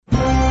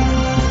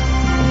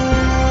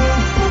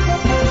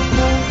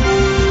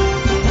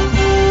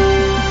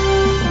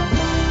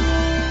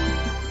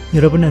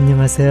여러분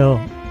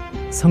안녕하세요.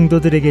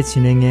 성도들에게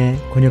진행의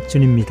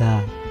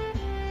권혁준입니다.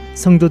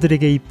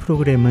 성도들에게 이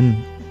프로그램은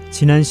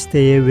지난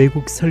시대의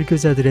외국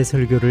설교자들의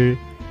설교를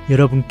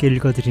여러분께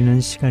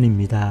읽어드리는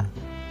시간입니다.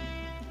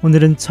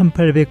 오늘은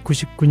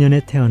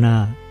 1899년에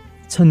태어나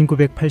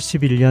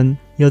 1981년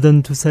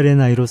 82살의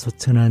나이로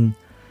소천한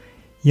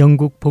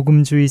영국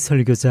복음주의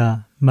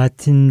설교자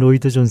마틴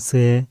로이드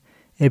존스의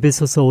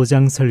에베소서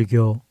 5장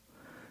설교,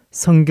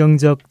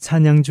 성경적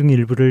찬양 중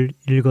일부를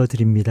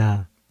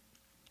읽어드립니다.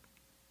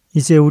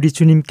 이제 우리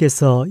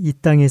주님께서 이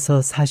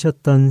땅에서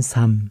사셨던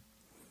삶,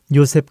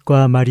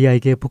 요셉과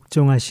마리아에게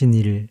복종하신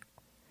일,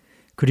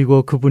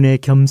 그리고 그분의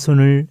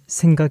겸손을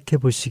생각해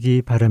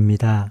보시기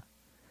바랍니다.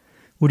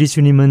 우리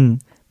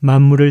주님은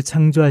만물을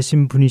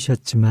창조하신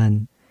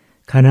분이셨지만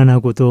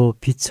가난하고도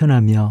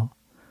비천하며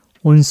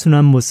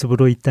온순한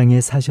모습으로 이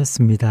땅에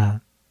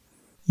사셨습니다.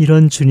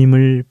 이런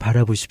주님을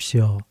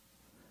바라보십시오.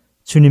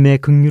 주님의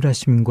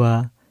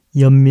긍휼하심과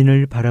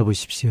연민을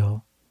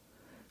바라보십시오.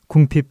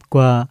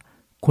 궁핍과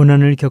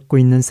고난을 겪고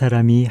있는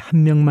사람이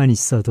한 명만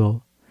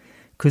있어도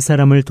그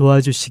사람을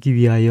도와주시기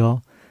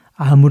위하여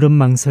아무런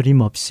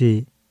망설임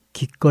없이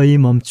기꺼이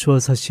멈추어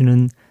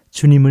서시는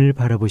주님을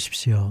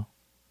바라보십시오.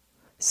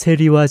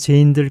 세리와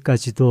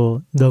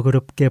죄인들까지도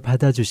너그럽게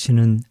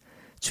받아주시는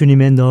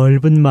주님의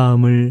넓은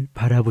마음을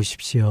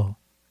바라보십시오.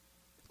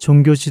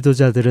 종교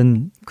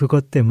지도자들은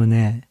그것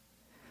때문에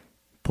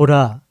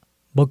보라,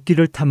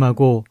 먹기를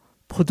탐하고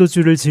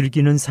포도주를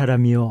즐기는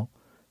사람이요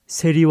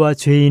세리와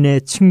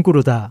죄인의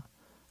친구로다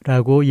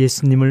라고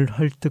예수님을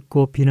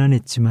헐뜯고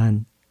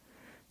비난했지만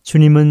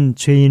주님은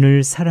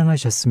죄인을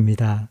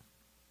사랑하셨습니다.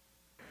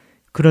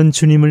 그런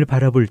주님을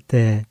바라볼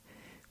때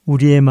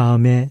우리의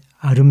마음에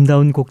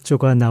아름다운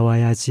곡조가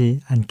나와야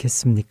하지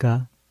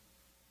않겠습니까?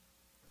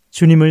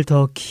 주님을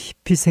더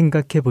깊이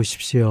생각해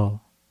보십시오.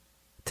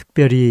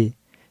 특별히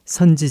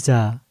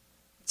선지자,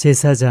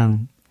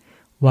 제사장,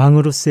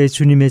 왕으로서의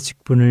주님의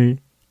직분을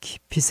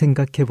깊이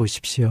생각해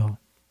보십시오.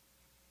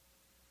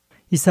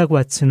 이삭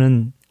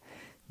와츠는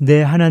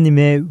내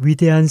하나님의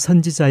위대한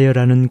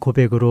선지자여라는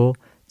고백으로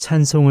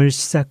찬송을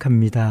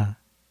시작합니다.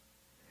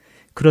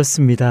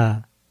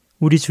 그렇습니다.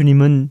 우리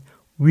주님은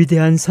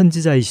위대한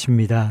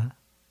선지자이십니다.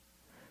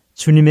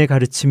 주님의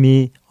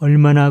가르침이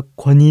얼마나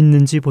권위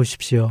있는지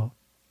보십시오.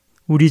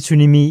 우리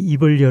주님이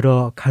입을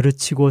열어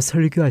가르치고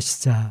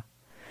설교하시자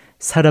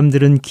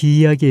사람들은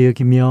기이하게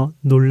여기며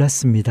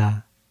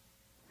놀랐습니다.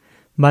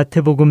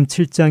 마태복음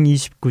 7장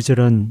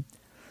 29절은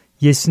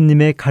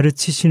예수님의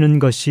가르치시는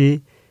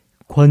것이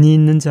권위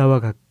있는 자와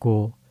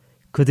같고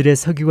그들의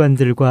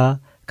서기관들과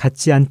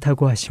같지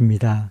않다고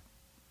하십니다.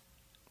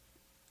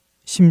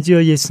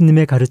 심지어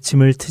예수님의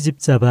가르침을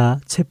트집잡아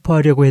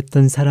체포하려고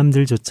했던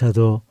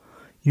사람들조차도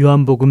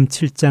요한복음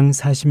 7장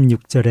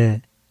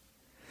 46절에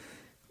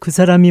그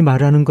사람이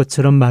말하는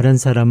것처럼 말한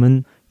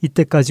사람은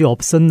이때까지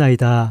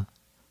없었나이다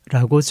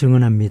라고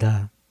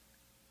증언합니다.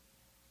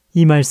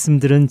 이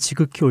말씀들은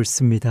지극히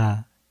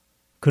옳습니다.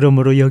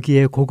 그러므로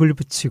여기에 곡을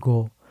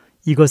붙이고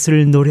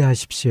이것을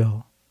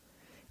노래하십시오.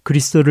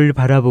 그리스도를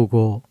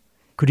바라보고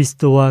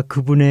그리스도와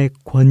그분의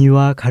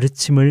권위와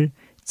가르침을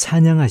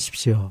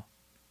찬양하십시오.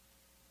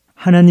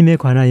 하나님에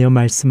관하여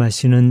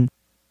말씀하시는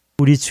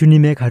우리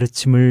주님의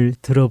가르침을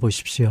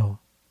들어보십시오.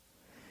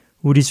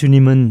 우리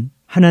주님은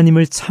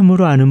하나님을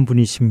참으로 아는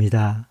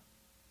분이십니다.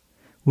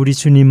 우리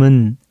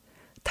주님은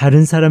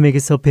다른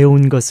사람에게서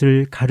배운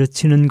것을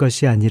가르치는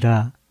것이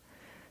아니라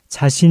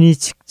자신이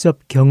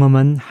직접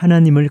경험한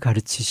하나님을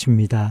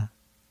가르치십니다.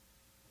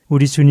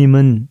 우리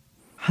주님은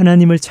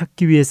하나님을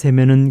찾기 위해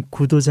세매는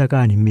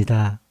구도자가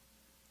아닙니다.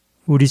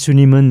 우리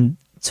주님은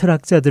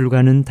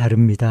철학자들과는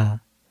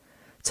다릅니다.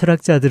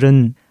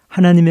 철학자들은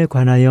하나님에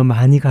관하여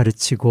많이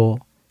가르치고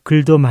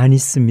글도 많이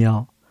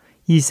쓰며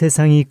이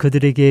세상이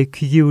그들에게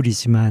귀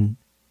기울이지만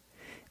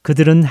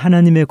그들은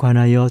하나님에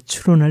관하여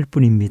추론할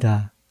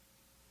뿐입니다.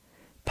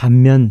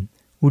 반면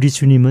우리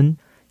주님은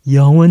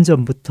영원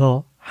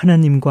전부터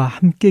하나님과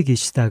함께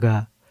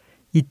계시다가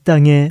이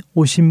땅에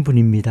오신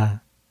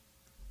분입니다.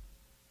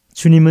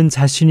 주님은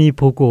자신이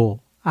보고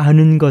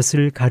아는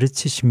것을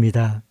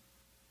가르치십니다.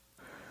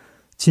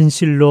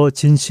 진실로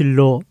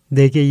진실로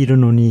내게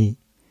이르노니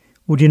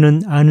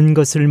우리는 아는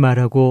것을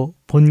말하고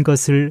본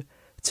것을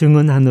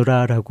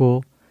증언하노라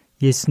라고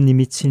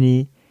예수님이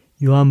친히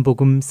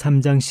요한복음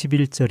 3장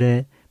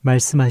 11절에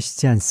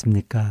말씀하시지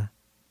않습니까?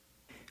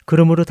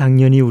 그러므로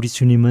당연히 우리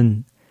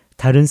주님은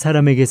다른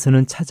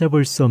사람에게서는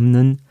찾아볼 수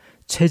없는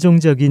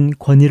최종적인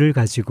권위를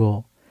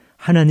가지고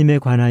하나님에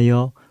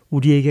관하여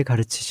우리에게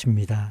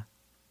가르치십니다.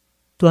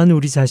 또한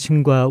우리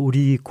자신과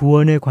우리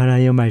구원에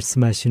관하여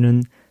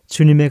말씀하시는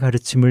주님의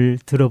가르침을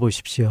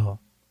들어보십시오.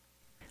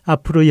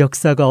 앞으로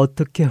역사가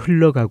어떻게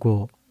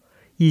흘러가고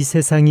이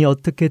세상이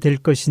어떻게 될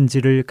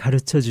것인지를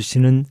가르쳐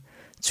주시는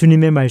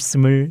주님의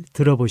말씀을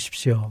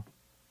들어보십시오.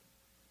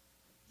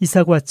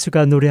 이삭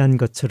와츠가 노래한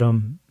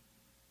것처럼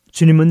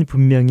주님은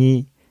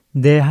분명히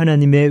내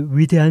하나님의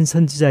위대한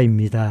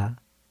선지자입니다.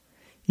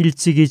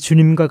 일찍이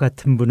주님과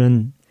같은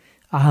분은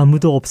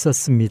아무도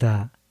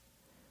없었습니다.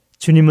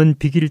 주님은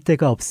비길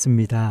데가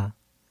없습니다.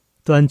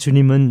 또한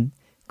주님은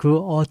그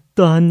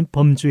어떠한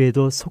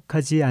범주에도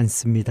속하지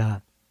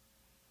않습니다.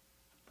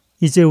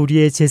 이제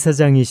우리의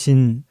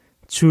제사장이신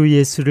주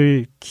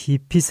예수를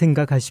깊이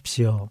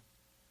생각하십시오.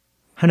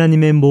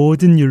 하나님의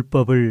모든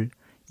율법을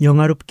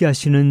영화롭게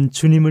하시는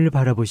주님을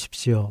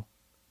바라보십시오.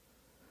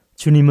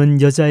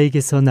 주님은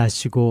여자에게서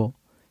나시고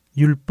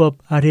율법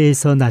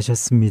아래에서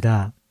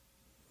나셨습니다.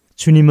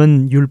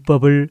 주님은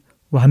율법을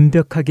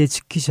완벽하게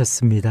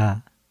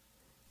지키셨습니다.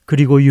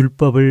 그리고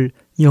율법을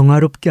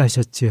영화롭게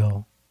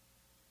하셨지요.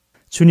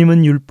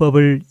 주님은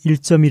율법을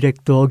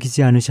 1.1획도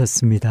어기지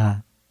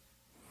않으셨습니다.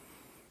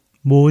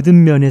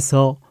 모든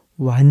면에서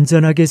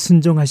완전하게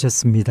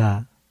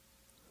순종하셨습니다.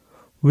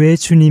 왜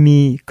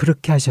주님이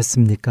그렇게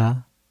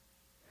하셨습니까?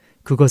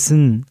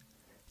 그것은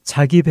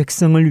자기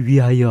백성을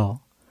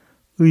위하여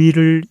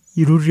의를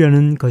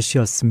이루려는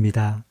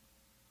것이었습니다.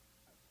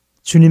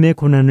 주님의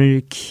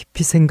고난을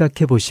깊이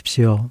생각해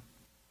보십시오.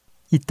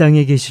 이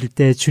땅에 계실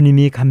때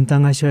주님이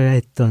감당하셔야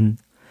했던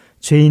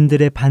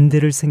죄인들의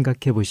반대를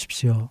생각해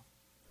보십시오.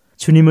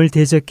 주님을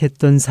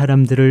대적했던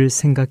사람들을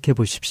생각해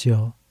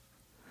보십시오.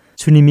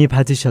 주님이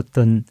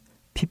받으셨던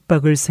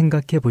핍박을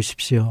생각해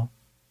보십시오.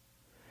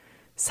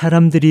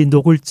 사람들이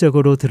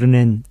노골적으로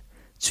드러낸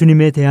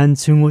주님에 대한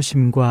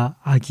증오심과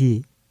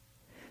악의,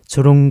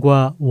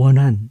 조롱과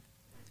원한,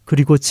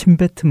 그리고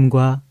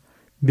침뱉음과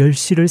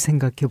멸시를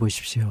생각해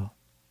보십시오.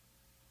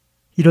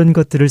 이런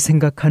것들을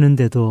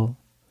생각하는데도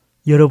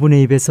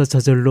여러분의 입에서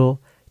저절로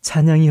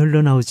찬양이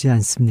흘러나오지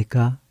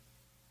않습니까?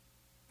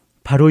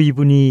 바로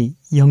이분이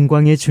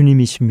영광의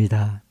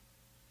주님이십니다.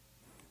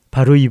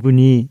 바로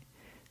이분이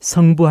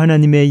성부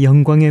하나님의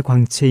영광의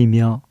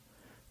광채이며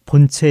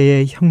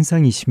본체의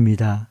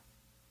형상이십니다.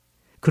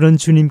 그런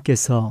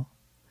주님께서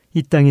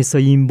이 땅에서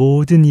이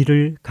모든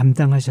일을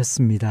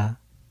감당하셨습니다.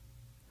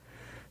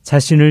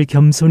 자신을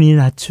겸손히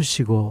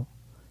낮추시고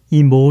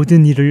이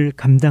모든 일을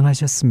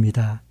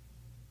감당하셨습니다.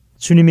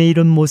 주님의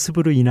이런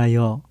모습으로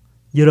인하여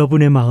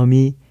여러분의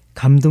마음이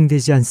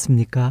감동되지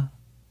않습니까?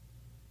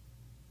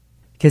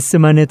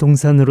 겟세마네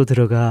동산으로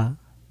들어가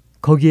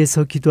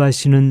거기에서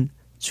기도하시는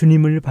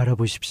주님을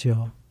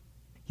바라보십시오.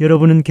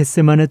 여러분은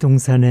겟세마네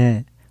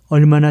동산에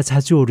얼마나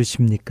자주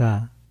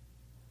오르십니까?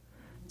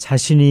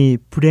 자신이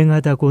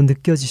불행하다고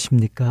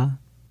느껴지십니까?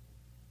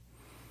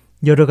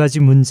 여러 가지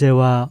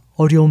문제와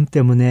어려움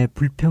때문에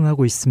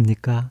불평하고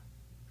있습니까?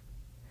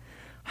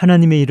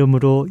 하나님의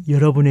이름으로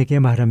여러분에게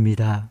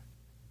말합니다.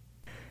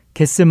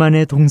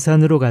 겟세마네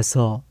동산으로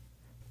가서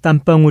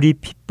땀방울이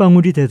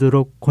핏방울이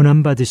되도록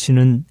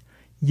고난받으시는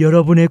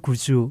여러분의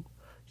구주,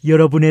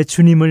 여러분의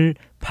주님을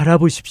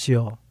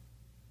바라보십시오.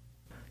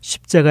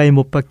 십자가에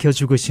못 박혀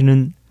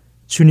죽으시는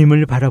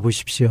주님을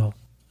바라보십시오.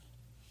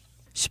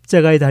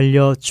 십자가에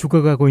달려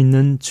죽어가고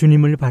있는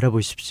주님을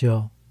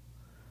바라보십시오.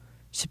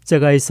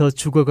 십자가에서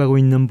죽어가고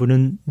있는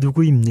분은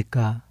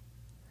누구입니까?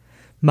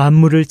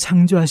 만물을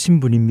창조하신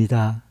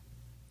분입니다.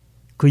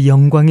 그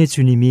영광의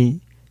주님이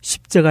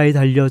십자가에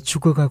달려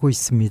죽어가고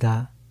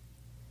있습니다.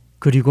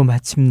 그리고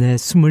마침내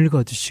숨을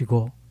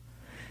거두시고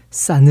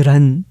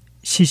싸늘한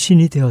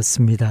시신이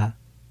되었습니다.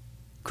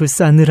 그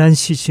싸늘한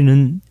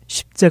시신은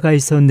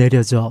십자가에서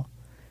내려져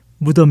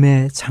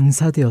무덤에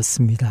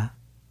장사되었습니다.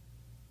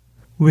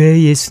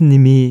 왜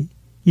예수님이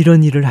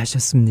이런 일을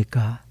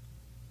하셨습니까?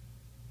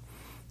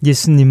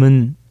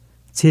 예수님은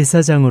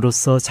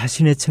제사장으로서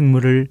자신의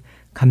책무를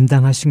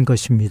감당하신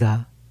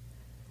것입니다.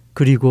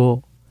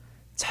 그리고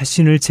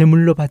자신을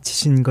제물로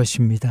바치신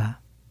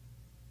것입니다.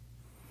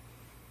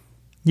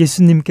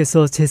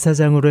 예수님께서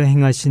제사장으로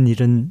행하신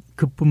일은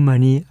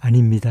그뿐만이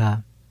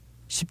아닙니다.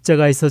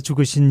 십자가에서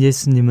죽으신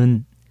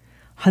예수님은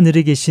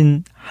하늘에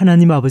계신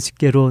하나님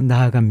아버지께로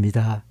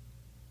나아갑니다.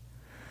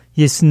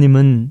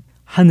 예수님은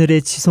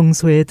하늘의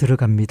지성소에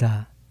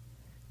들어갑니다.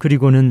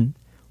 그리고는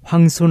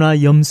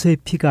황소나 염소의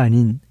피가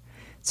아닌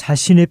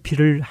자신의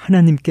피를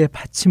하나님께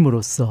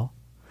바침으로써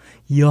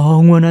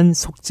영원한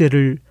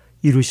속죄를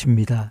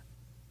이루십니다.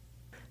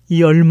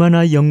 이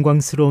얼마나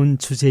영광스러운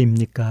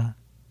주제입니까?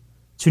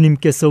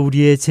 주님께서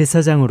우리의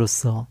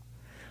제사장으로서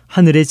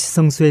하늘의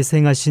지성소에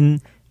행하신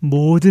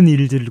모든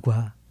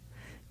일들과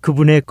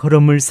그분의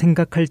걸음을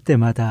생각할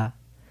때마다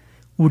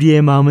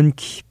우리의 마음은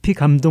깊이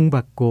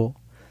감동받고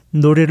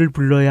노래를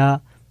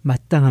불러야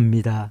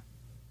마땅합니다.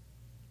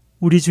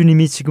 우리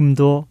주님이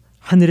지금도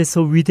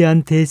하늘에서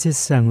위대한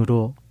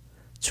대제사장으로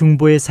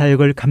중보의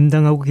사역을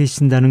감당하고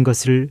계신다는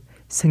것을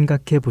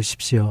생각해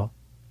보십시오.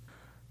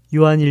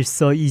 요한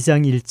 1서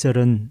 2장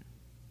 1절은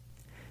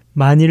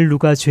만일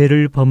누가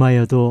죄를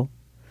범하여도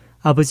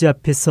아버지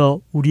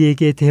앞에서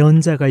우리에게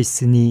대언자가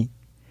있으니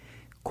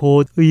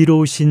곧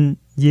의로우신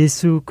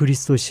예수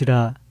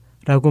그리스도시라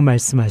라고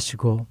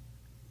말씀하시고,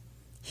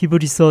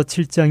 히브리서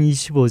 7장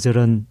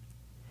 25절은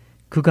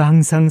그가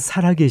항상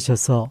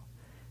살아계셔서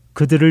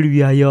그들을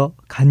위하여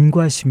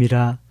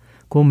간구하심이라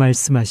고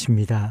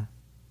말씀하십니다.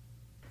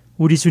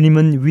 우리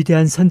주님은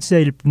위대한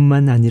선지자일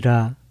뿐만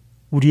아니라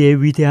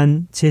우리의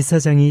위대한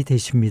제사장이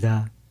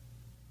되십니다.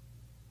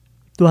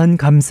 또한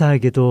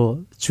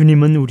감사하게도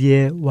주님은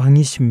우리의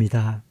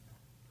왕이십니다.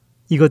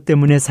 이것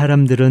때문에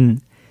사람들은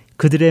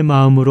그들의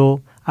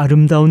마음으로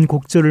아름다운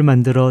곡조를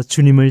만들어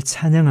주님을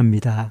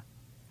찬양합니다.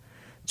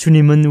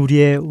 주님은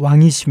우리의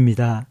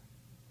왕이십니다.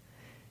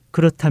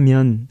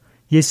 그렇다면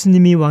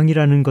예수님이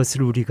왕이라는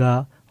것을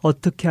우리가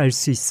어떻게 알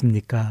수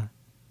있습니까?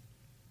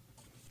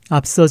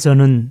 앞서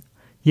저는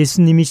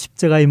예수님이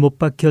십자가에 못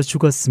박혀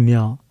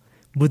죽었으며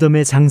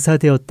무덤에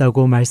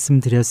장사되었다고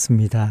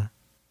말씀드렸습니다.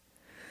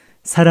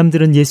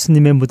 사람들은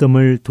예수님의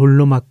무덤을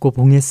돌로 막고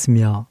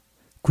봉했으며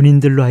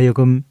군인들로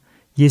하여금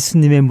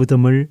예수님의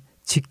무덤을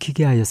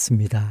지키게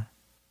하였습니다.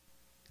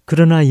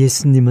 그러나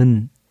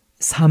예수님은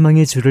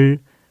사망의 줄을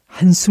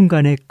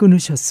한순간에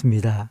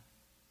끊으셨습니다.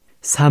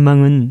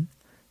 사망은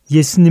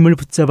예수님을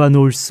붙잡아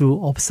놓을 수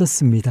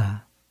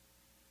없었습니다.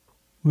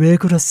 왜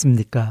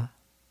그렇습니까?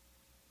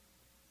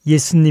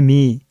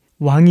 예수님이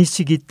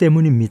왕이시기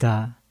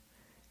때문입니다.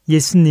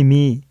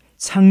 예수님이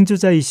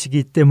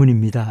창조자이시기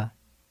때문입니다.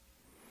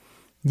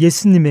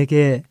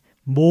 예수님에게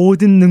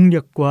모든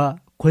능력과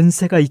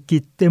권세가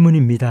있기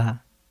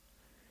때문입니다.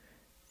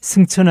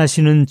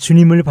 승천하시는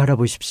주님을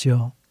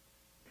바라보십시오.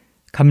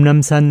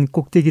 감람산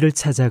꼭대기를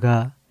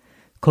찾아가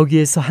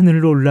거기에서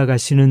하늘로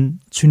올라가시는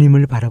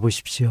주님을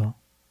바라보십시오.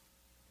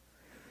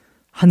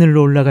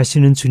 하늘로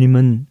올라가시는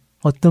주님은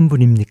어떤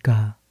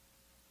분입니까?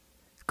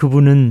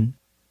 그분은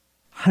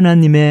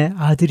하나님의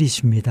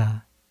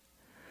아들이십니다.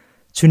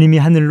 주님이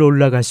하늘로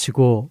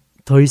올라가시고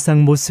더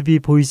이상 모습이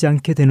보이지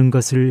않게 되는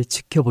것을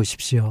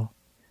지켜보십시오.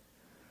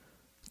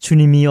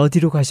 주님이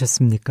어디로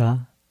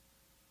가셨습니까?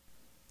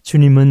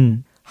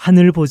 주님은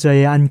하늘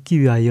보좌에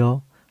앉기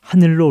위하여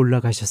하늘로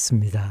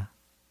올라가셨습니다.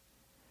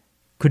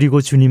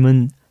 그리고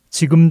주님은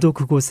지금도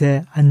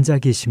그곳에 앉아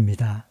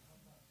계십니다.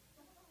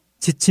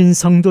 지친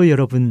성도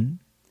여러분,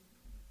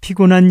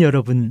 피곤한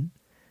여러분,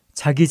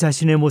 자기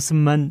자신의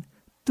모습만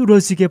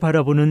뚫어지게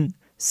바라보는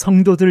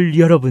성도들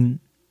여러분,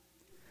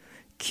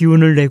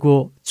 기운을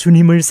내고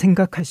주님을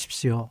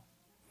생각하십시오.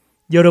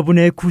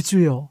 여러분의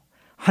구주요,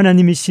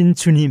 하나님이신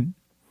주님,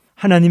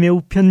 하나님의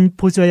우편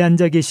보좌에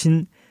앉아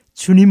계신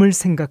주님을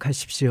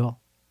생각하십시오.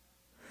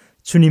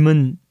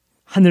 주님은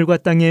하늘과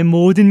땅의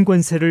모든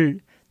권세를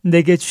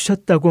내게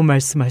주셨다고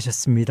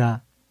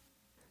말씀하셨습니다.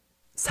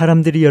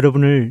 사람들이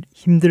여러분을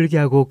힘들게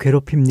하고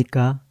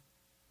괴롭힙니까?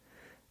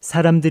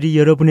 사람들이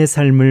여러분의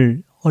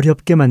삶을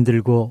어렵게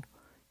만들고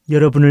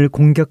여러분을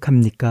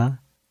공격합니까?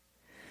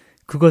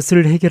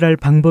 그것을 해결할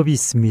방법이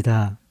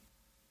있습니다.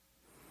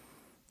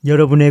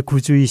 여러분의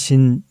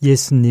구주이신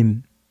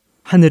예수님,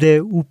 하늘의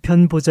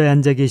우편 보좌에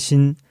앉아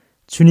계신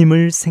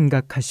주님을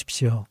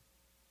생각하십시오.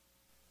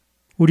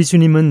 우리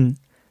주님은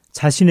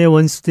자신의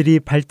원수들이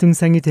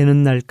발등상이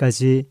되는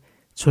날까지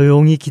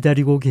조용히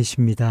기다리고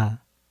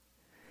계십니다.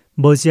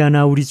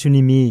 머지않아 우리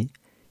주님이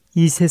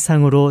이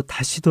세상으로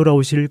다시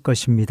돌아오실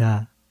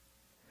것입니다.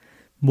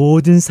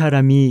 모든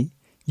사람이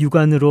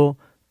육안으로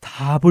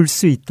다 볼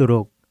수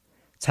있도록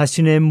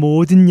자신의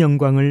모든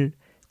영광을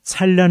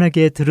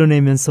찬란하게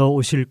드러내면서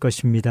오실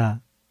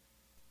것입니다.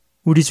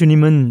 우리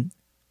주님은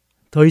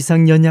더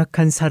이상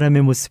연약한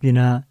사람의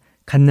모습이나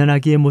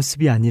갓난아기의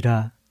모습이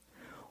아니라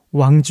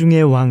왕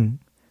중의 왕,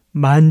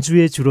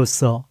 만주의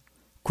주로서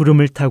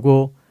구름을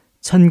타고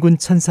천군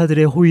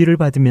천사들의 호위를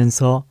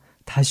받으면서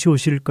다시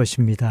오실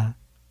것입니다.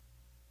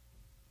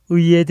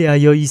 의에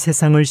대하여 이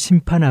세상을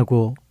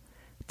심판하고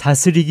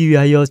다스리기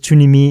위하여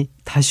주님이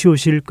다시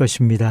오실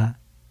것입니다.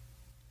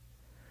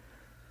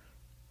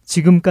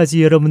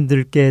 지금까지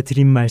여러분들께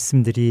드린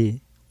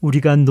말씀들이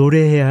우리가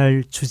노래해야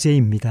할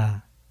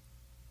주제입니다.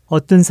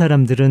 어떤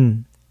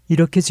사람들은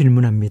이렇게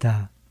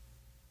질문합니다.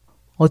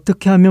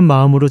 어떻게 하면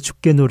마음으로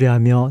주께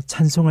노래하며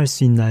찬송할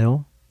수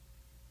있나요?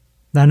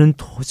 나는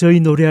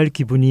도저히 노래할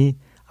기분이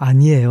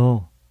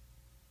아니에요.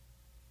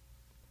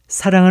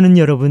 사랑하는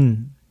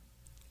여러분,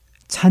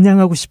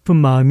 찬양하고 싶은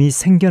마음이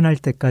생겨날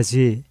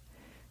때까지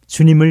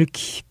주님을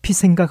깊이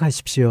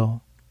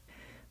생각하십시오.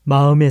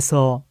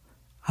 마음에서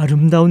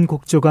아름다운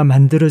곡조가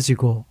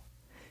만들어지고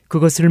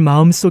그것을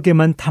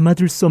마음속에만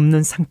담아둘 수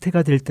없는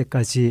상태가 될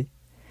때까지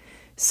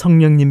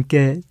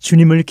성령님께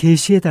주님을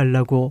계시해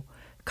달라고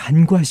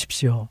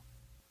간구하십시오.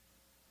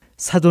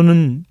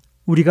 사도는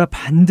우리가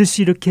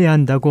반드시 이렇게 해야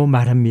한다고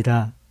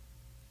말합니다.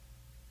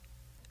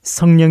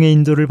 성령의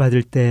인도를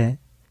받을 때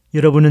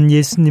여러분은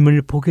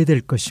예수님을 보게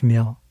될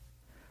것이며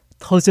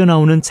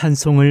터져나오는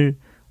찬송을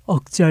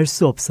억제할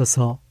수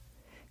없어서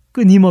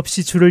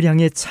끊임없이 주를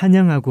향해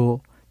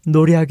찬양하고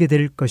노래하게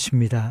될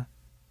것입니다.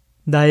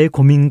 나의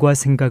고민과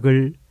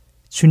생각을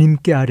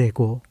주님께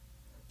아뢰고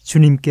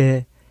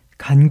주님께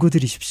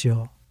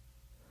간구드리십시오.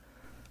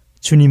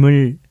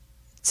 주님을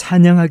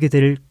찬양하게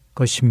될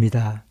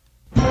것입니다.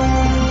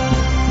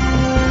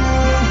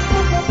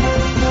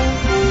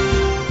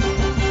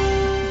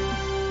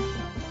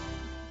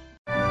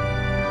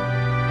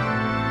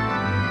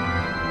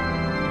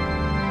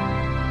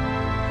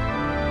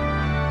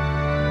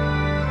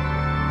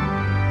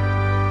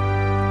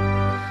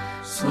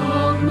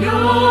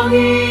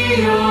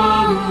 성령이여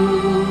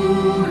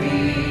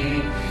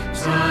우리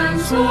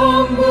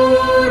찬송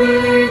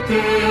부를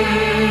때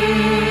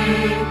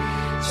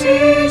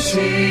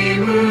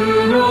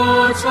진심으로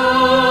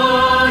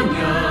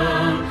찬양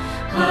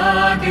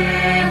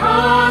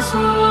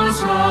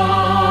하소서.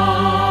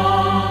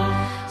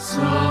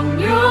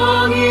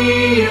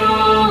 성령이여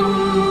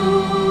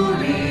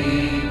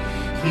우리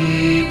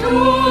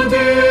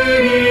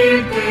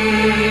기도드릴 때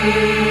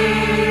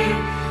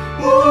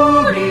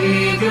우리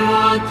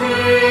곁에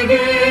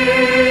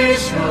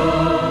계셔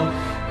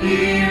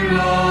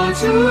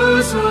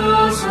일러주소서.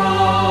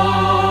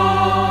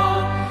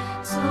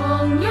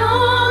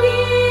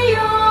 성령이여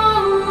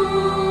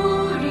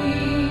우리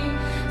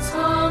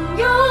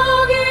성경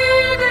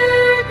읽을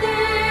때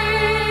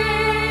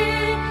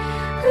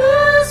그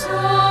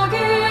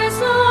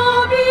속에서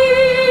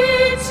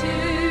빛을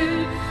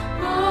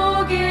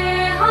보게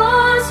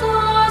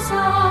하소서.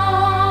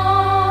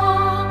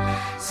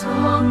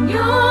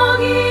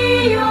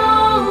 성령이여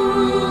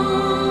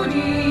우리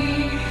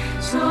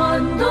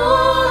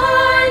전도할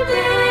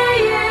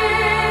때에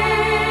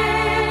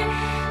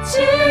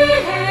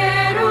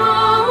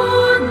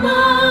지혜로운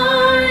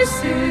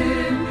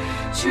말씀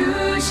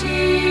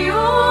주시옵소서.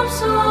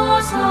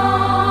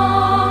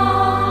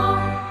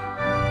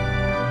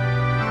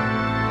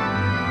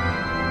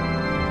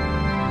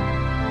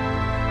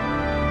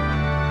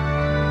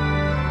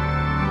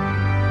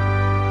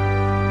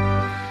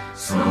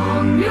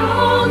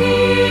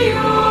 성령이여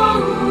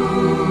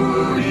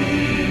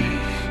우리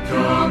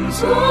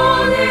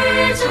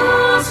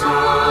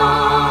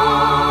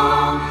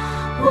겸손해져서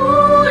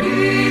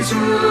우리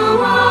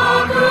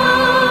주와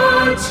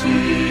같이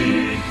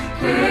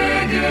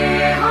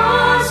되게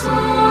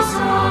하소서.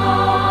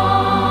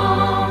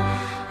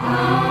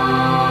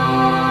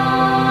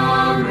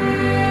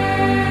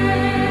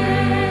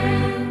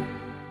 아멘.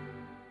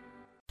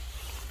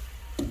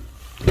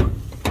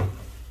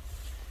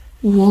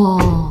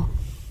 우와,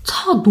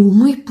 차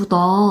너무 이쁘다.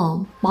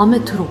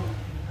 마음에 들어.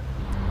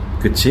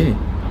 그치?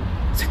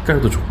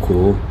 색깔도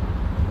좋고.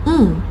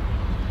 응.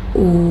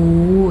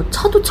 오,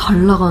 차도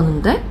잘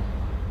나가는데?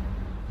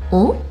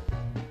 어?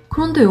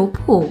 그런데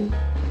여보,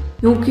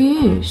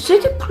 여기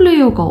CD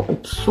플레이어가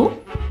없어?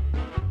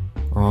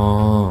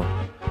 아,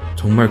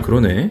 정말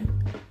그러네.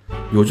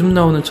 요즘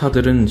나오는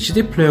차들은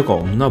CD 플레이어가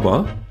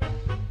없나봐.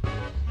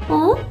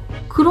 어?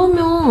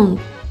 그러면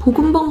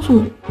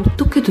복음방송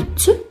어떻게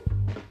듣지?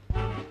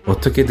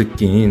 어떻게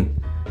듣긴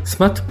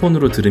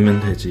스마트폰으로 들으면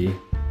되지.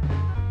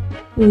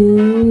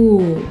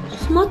 오,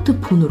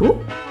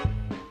 스마트폰으로?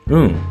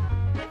 응.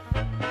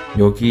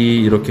 여기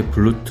이렇게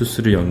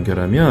블루투스를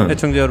연결하면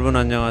시청자 여러분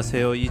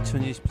안녕하세요.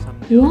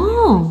 2023년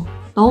와,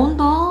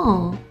 나온다.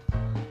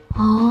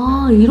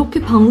 아, 이렇게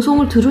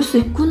방송을 들을 수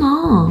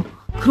있구나.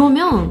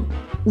 그러면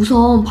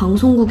우선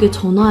방송국에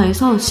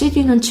전화해서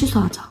CD는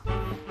취소하자.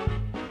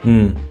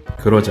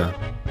 그러자.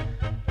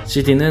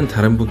 CD는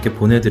다른 분께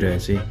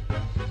보내드려야지.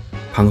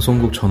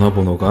 방송국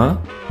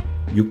전화번호가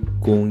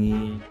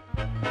 602.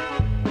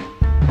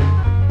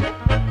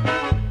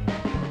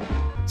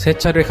 새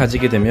차를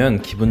가지게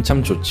되면 기분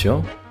참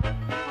좋지요?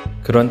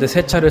 그런데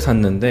새 차를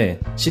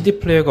샀는데 CD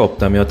플레이어가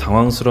없다며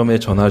당황스러움에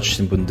전화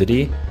주신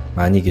분들이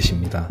많이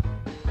계십니다.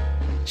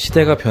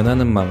 시대가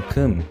변하는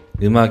만큼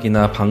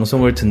음악이나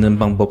방송을 듣는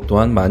방법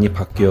또한 많이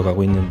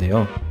바뀌어가고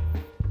있는데요.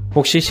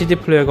 혹시 CD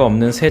플레이어가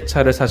없는 새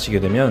차를 사시게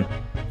되면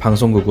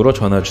방송국으로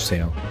전화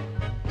주세요.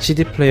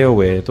 CD 플레이어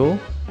외에도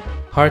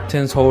Heart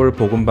and Seoul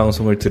복음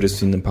방송을 들을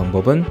수 있는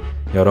방법은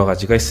여러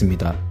가지가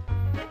있습니다.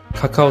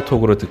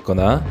 카카오톡으로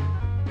듣거나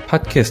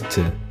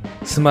팟캐스트,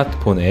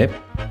 스마트폰 앱,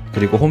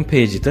 그리고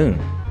홈페이지 등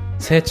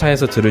새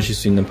차에서 들으실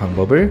수 있는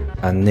방법을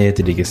안내해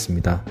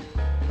드리겠습니다.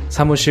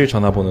 사무실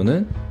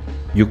전화번호는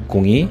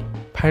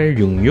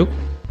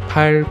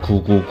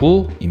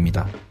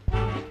 602-866-8999입니다.